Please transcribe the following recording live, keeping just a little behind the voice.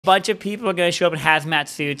Bunch of people are going to show up in hazmat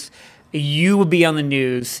suits. You will be on the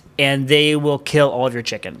news, and they will kill all of your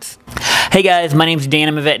chickens. Hey guys, my name's Dan.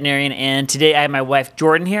 I'm a veterinarian, and today I have my wife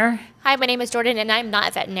Jordan here. Hi, my name is Jordan, and I'm not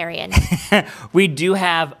a veterinarian. We do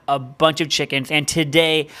have a bunch of chickens, and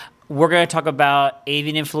today we're going to talk about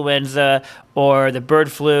avian influenza or the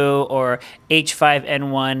bird flu or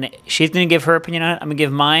H5N1. She's going to give her opinion on it. I'm going to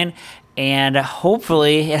give mine. And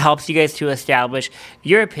hopefully it helps you guys to establish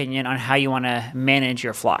your opinion on how you want to manage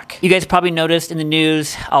your flock. You guys probably noticed in the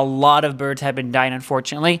news, a lot of birds have been dying,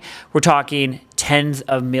 unfortunately. We're talking tens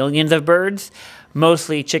of millions of birds,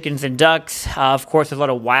 mostly chickens and ducks. Of course, there's a lot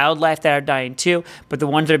of wildlife that are dying too, but the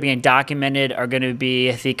ones that are being documented are going to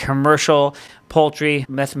be the commercial poultry,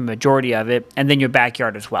 that's the majority of it, and then your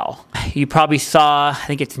backyard as well. You probably saw, I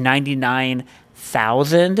think it's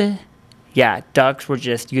 99,000. Yeah, ducks were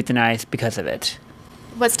just euthanized because of it.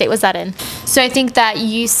 What state was that in? So I think that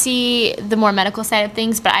you see the more medical side of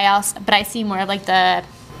things, but I see more of like the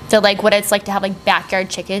like what it's like to have like backyard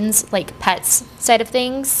chickens, like pets side of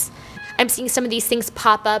things. I'm seeing some of these things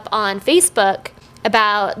pop up on Facebook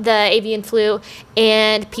about the avian flu,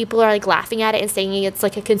 and people are like laughing at it and saying it's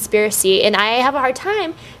like a conspiracy, and I have a hard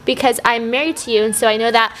time because I'm married to you, and so I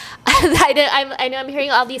know that I know I'm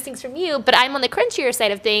hearing all these things from you, but I'm on the crunchier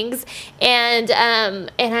side of things, and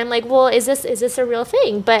I'm like, well, is this a real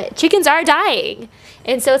thing? But chickens are dying,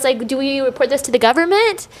 and so it's like, do we report this to the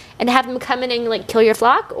government and have them come in and like kill your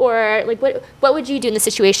flock, or like what would you do in this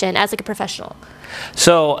situation as like a professional?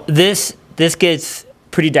 So this gets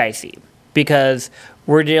pretty dicey. Because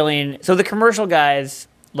we're dealing, so the commercial guys,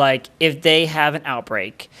 like if they have an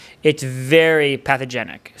outbreak, it's very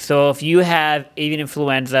pathogenic. So if you have avian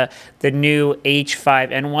influenza, the new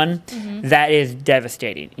H5N1, that is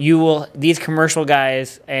devastating. These commercial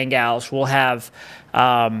guys and gals will have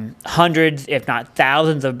hundreds, if not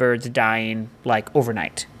thousands of birds dying like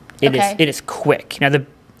overnight. It is quick. Now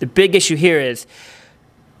the big issue here is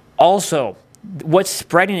also, what's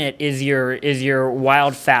spreading it is your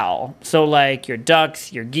wild fowl. So like your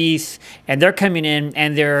ducks, your geese, and they're coming in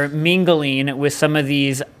and they're mingling with some of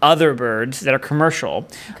these other birds that are commercial,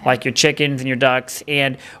 like your chickens and your ducks.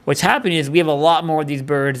 And what's happening is we have a lot more of these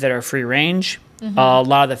birds that are free range. A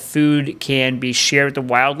lot of the food can be shared with the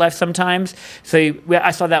wildlife sometimes. So I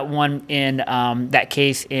saw that one in that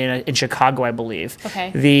case in Chicago, I believe.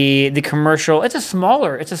 The commercial, it's a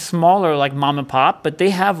smaller like mom and pop, but they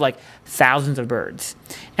have like thousands of birds.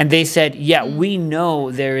 And they said, yeah, we know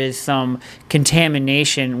there is some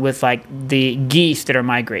contamination with like the geese that are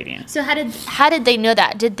migrating. So how did they know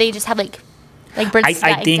that? Did they just have like birds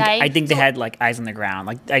dying? I think they had like eyes on the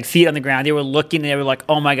ground, like feet on the ground. They were looking and they were like,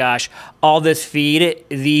 oh my gosh, all this feed,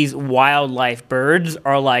 these wildlife birds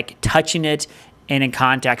are like touching it and in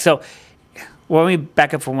contact. So let me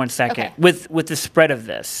back up for 1 second. With the spread of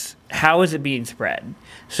this, how is it being spread?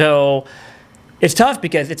 So it's tough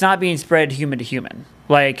because it's not being spread human to human.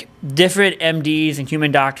 Like different MDs and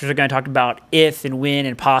human doctors are going to talk about if and when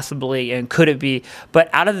and possibly and could it be. But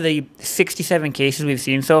out of the 67 cases we've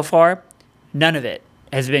seen so far, none of it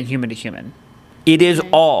has been human to human. It is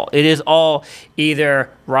all either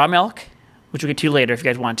raw milk, which we'll get to later if you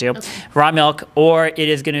guys want to, raw milk, or it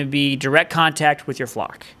is going to be direct contact with your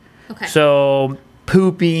flock. So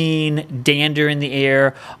pooping, dander in the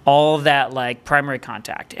air, all of that like primary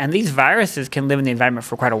contact. And these viruses can live in the environment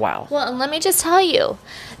for quite a while. Well, and let me just tell you,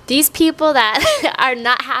 these people that are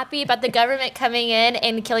not happy about the government coming in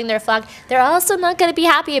and killing their flock, they're also not going to be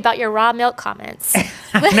happy about your raw milk comments.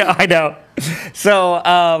 I know. So,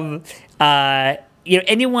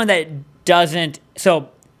 anyone that doesn't, so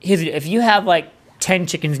if you have like 10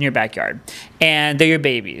 chickens in your backyard and they're your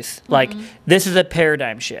babies, like this is a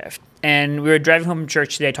paradigm shift. And we were driving home from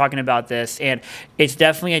church today talking about this, and it's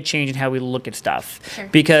definitely a change in how we look at stuff.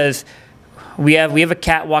 Because we have a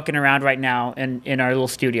cat walking around right now in our little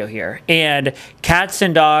studio here. And cats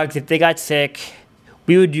and dogs, if they got sick,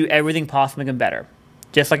 we would do everything possible to make them better.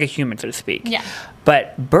 Just like a human, so to speak.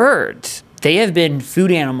 But birds, they have been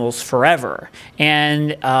food animals forever.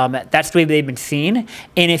 And that's the way they've been seen.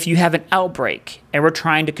 And if you have an outbreak, and we're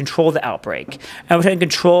trying to control the outbreak, and we're trying to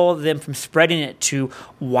control them from spreading it to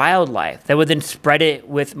wildlife, that would then spread it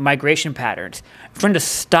with migration patterns. If we're trying to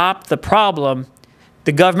stop the problem,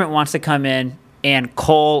 the government wants to come in and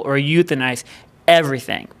cull or euthanize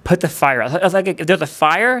everything. Put the fire out. It's like if there's a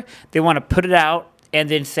fire, they want to put it out and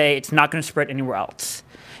then say it's not going to spread anywhere else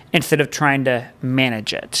instead of trying to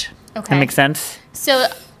manage it. That makes sense?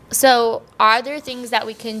 So are there things that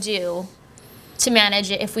we can do to manage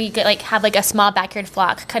it if we could, like have like a small backyard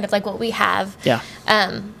flock, kind of like what we have? What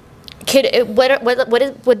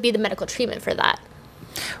would be the medical treatment for that?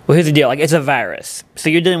 Well, here's the deal. Like, it's a virus. So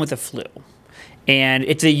you're dealing with a flu. And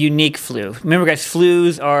it's a unique flu. Remember, guys,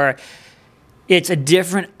 it's a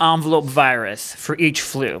different envelope virus for each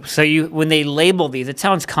flu. So when they label these, it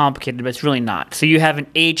sounds complicated, but it's really not. So you have an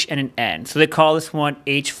H and an N. So they call this one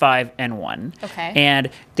H5N1. Okay. And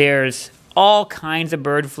there's all kinds of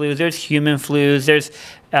bird flus. There's human flus. There's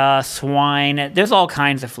swine. There's all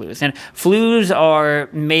kinds of flus. And flus are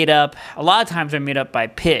made up, a lot of times they're made up by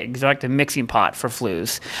pigs. They're like the mixing pot for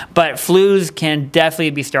flus. But flus can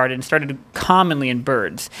definitely be started commonly in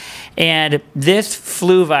birds. And this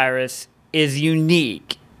flu virus is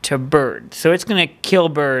unique to birds. So it's going to kill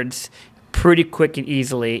birds pretty quick and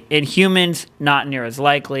easily. In humans, not near as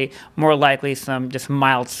likely. More likely some just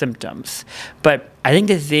mild symptoms. But I think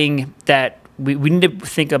the thing that we need to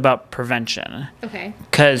think about prevention. Okay.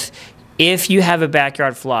 Because if you have a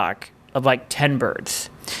backyard flock of like 10 birds,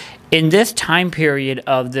 in this time period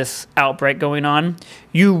of this outbreak going on,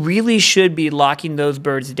 you really should be locking those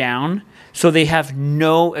birds down so they have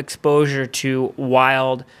no exposure to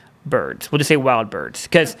wild birds. We'll just say wild birds.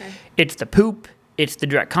 Because it's the poop, it's the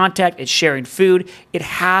direct contact, it's sharing food. It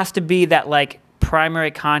has to be that like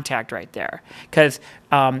primary contact right there. Because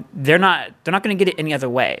they're not going to get it any other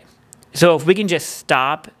way. So if we can just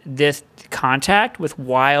stop this contact with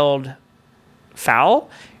wild fowl,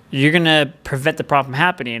 you're going to prevent the problem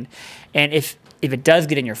happening. And if it does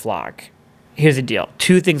get in your flock, here's the deal.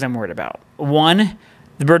 2 things I'm worried about. 1,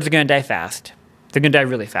 the birds are going to die fast. They're going to die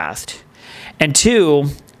really fast. And 2,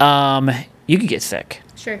 you could get sick.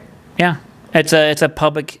 Sure. Yeah. It's a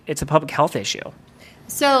public health issue.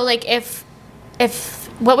 So like if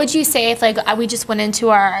what would you say if like we just went into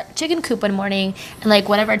our chicken coop one morning and like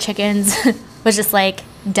one of our chickens was just like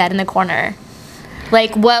dead in the corner?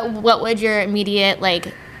 Like what would your immediate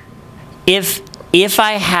like? If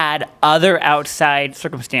I had other outside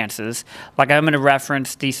circumstances, like I'm going to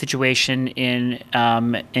reference the situation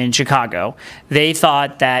in Chicago, they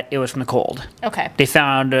thought that it was from the cold. Okay. They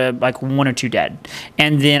found like 1 or 2 dead,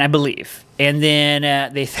 and then I believe, and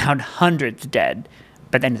then they found hundreds dead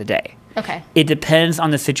by the end of the day. Okay. It depends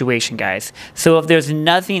on the situation, guys. So if there's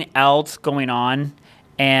nothing else going on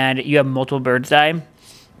and you have multiple birds die,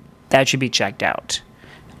 that should be checked out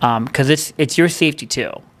because it's your safety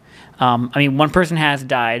too. I mean, one person has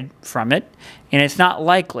died from it, and it's not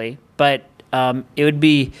likely, but it would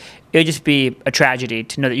just be a tragedy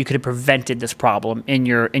to know that you could have prevented this problem in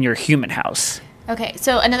your human house. Okay,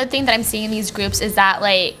 so another thing that I'm seeing in these groups is that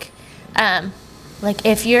like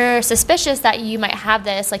if you're suspicious that you might have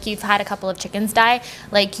this, like you've had a couple of chickens die,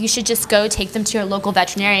 like you should just go take them to your local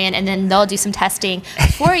veterinarian, and then they'll do some testing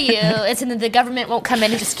for you, and so then the government won't come in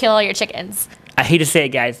and just kill all your chickens. I hate to say it,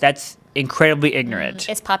 guys. That's incredibly ignorant.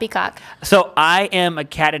 It's poppycock. So I am a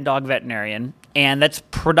cat and dog veterinarian, and that's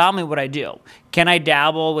predominantly what I do. Can I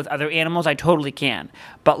dabble with other animals? I totally can.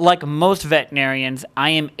 But like most veterinarians, I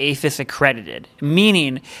am APHIS accredited,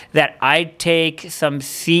 meaning that I take some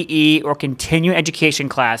CE or continuing education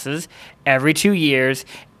classes every 2 years,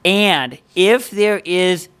 and if there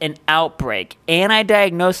is an outbreak and I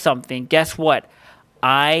diagnose something, guess what?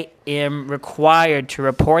 I am required to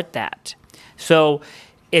report that. So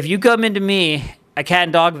if you come into me, a cat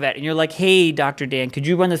and dog vet, and you're like, hey, Dr. Dan, could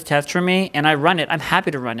you run this test for me? And I run it. I'm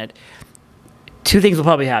happy to run it. 2 things will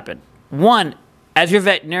probably happen. 1, as your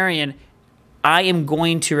veterinarian, I am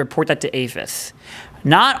going to report that to APHIS.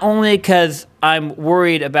 Not only because I'm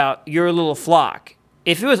worried about your little flock.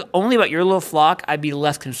 If it was only about your little flock, I'd be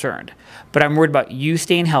less concerned. But I'm worried about you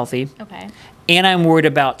staying healthy. Okay. And I'm worried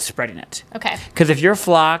about spreading it. Okay. Because if your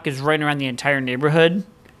flock is running around the entire neighborhood,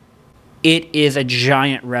 it is a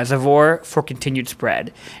giant reservoir for continued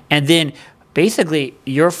spread. And then basically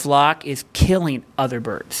your flock is killing other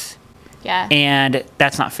birds. Yeah. And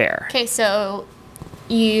that's not fair. Okay, so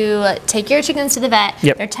you take your chickens to the vet.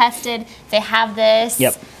 Yep. They're tested. They have this.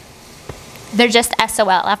 Yep. They're just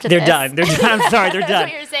SOL after They're this. done. They're done. I'm sorry, they're That's done.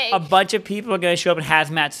 what you're saying. A bunch of people are going to show up in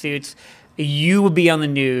hazmat suits. You will be on the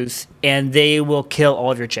news, and they will kill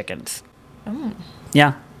all of your chickens. Mm.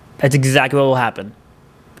 Yeah, that's exactly what will happen.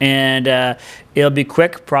 And it'll be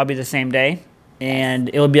quick, probably the same day, and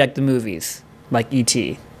it'll be like the movies, like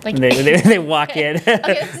E.T. Like they walk in. Okay,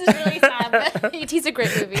 this is really sad, but E.T.'s a great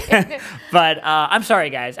movie. But I'm sorry,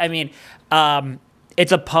 guys. I mean,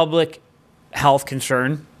 it's a public health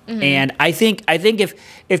concern, and I think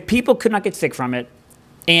if people could not get sick from it,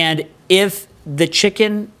 and if the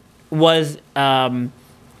chicken was an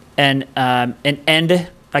end,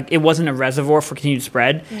 like it wasn't a reservoir for continued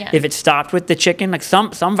spread. Yeah. If it stopped with the chicken, like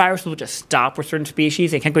some viruses will just stop with certain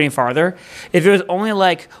species, they can't go any farther. If it was only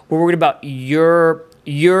like we're worried about your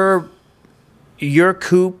your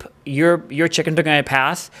coop, your chickens are going to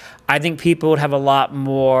pass, I think people would have a lot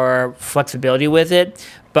more flexibility with it.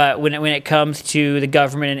 But when it comes to the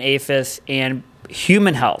government and APHIS and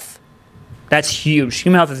human health, that's huge.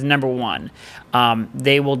 Human health is number one.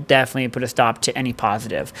 They will definitely put a stop to any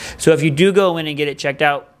positive. So if you do go in and get it checked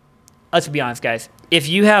out, let's be honest, guys. If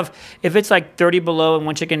it's like 30 below and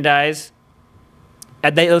one chicken dies,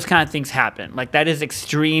 those kind of things happen. Like, that is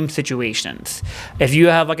extreme situations. If you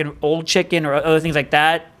have like an old chicken or other things like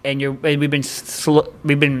that, and we've been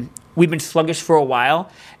sluggish for a while,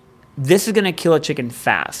 this is gonna kill a chicken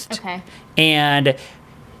fast. Okay. And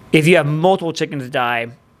if you have multiple chickens die,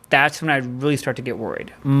 that's when I really start to get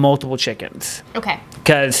worried. Multiple chickens. Okay.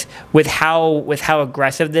 Because with how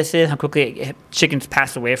aggressive this is, how quickly chickens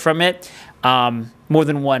pass away from it, more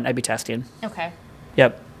than one I'd be testing. Okay.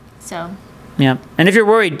 Yep. So. Yeah, and if you're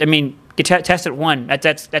worried, I mean, test it one.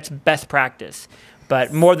 That's best practice,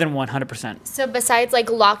 but more than 100%. So besides like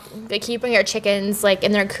keeping your chickens like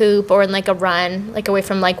in their coop or in like a run, like away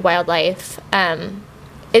from like wildlife,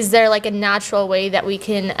 is there like a natural way that we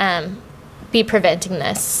can be preventing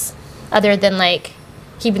this, other than like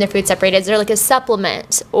keeping their food separated? Is there like a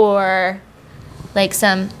supplement or like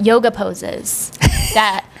some yoga poses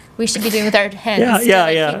that we should be doing with our hens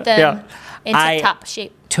keep them in tip-top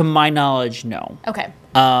shape? To my knowledge, no. Okay.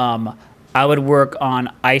 I would work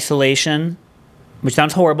on isolation, which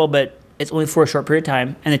sounds horrible, but it's only for a short period of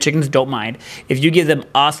time, and the chickens don't mind. If you give them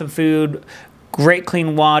awesome food, great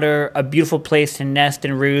clean water, a beautiful place to nest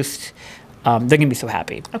and roost, they're gonna be so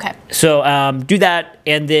happy. Okay. So do that,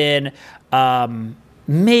 and then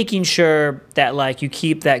making sure that like you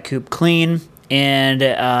keep that coop clean, and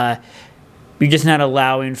you're just not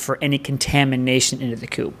allowing for any contamination into the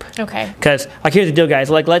coop. Okay. Because, like, here's the deal, guys.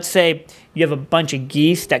 Like, let's say you have a bunch of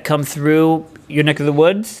geese that come through your neck of the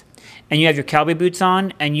woods, and you have your cowboy boots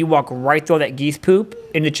on, and you walk right through that geese poop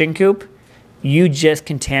in the chicken coop. You just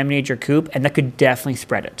contaminate your coop, and that could definitely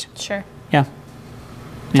spread it. Sure. Yeah.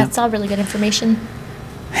 That's all really good information.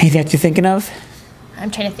 Anything that you're thinking of?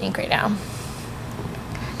 I'm trying to think right now.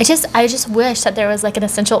 I just wish that there was like an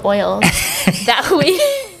essential oil that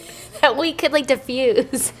we could like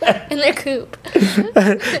diffuse in their coop.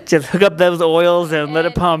 Just hook up those oils and let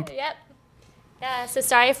it pump. Yep. Yeah. So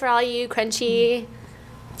sorry for all you crunchy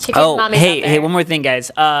chicken mommies out there. Hey, one more thing, guys.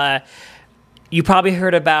 You probably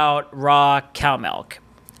heard about raw cow milk.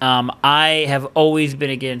 I have always been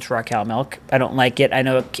against raw cow milk. I don't like it. I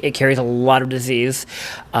know it carries a lot of disease.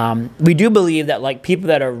 We do believe that like people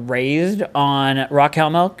that are raised on raw cow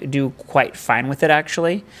milk do quite fine with it,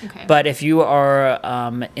 actually. Okay. But if you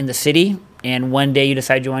are in the city and one day you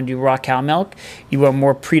decide you want to do raw cow milk, you are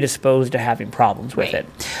more predisposed to having problems with it.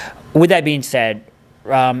 With that being said,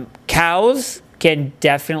 cows can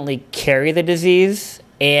definitely carry the disease,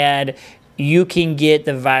 and you can get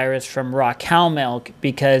the virus from raw cow milk,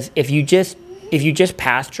 because if you just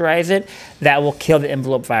pasteurize it, that will kill the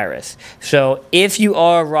envelope virus. So if you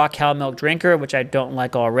are a raw cow milk drinker, which I don't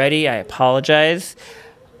like already, I apologize,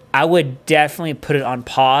 I would definitely put it on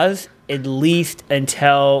pause, at least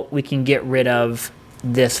until we can get rid of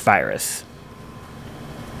this virus.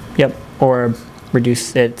 Yep, or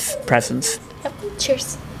reduce its presence. Yep.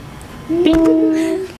 Cheers. Bing.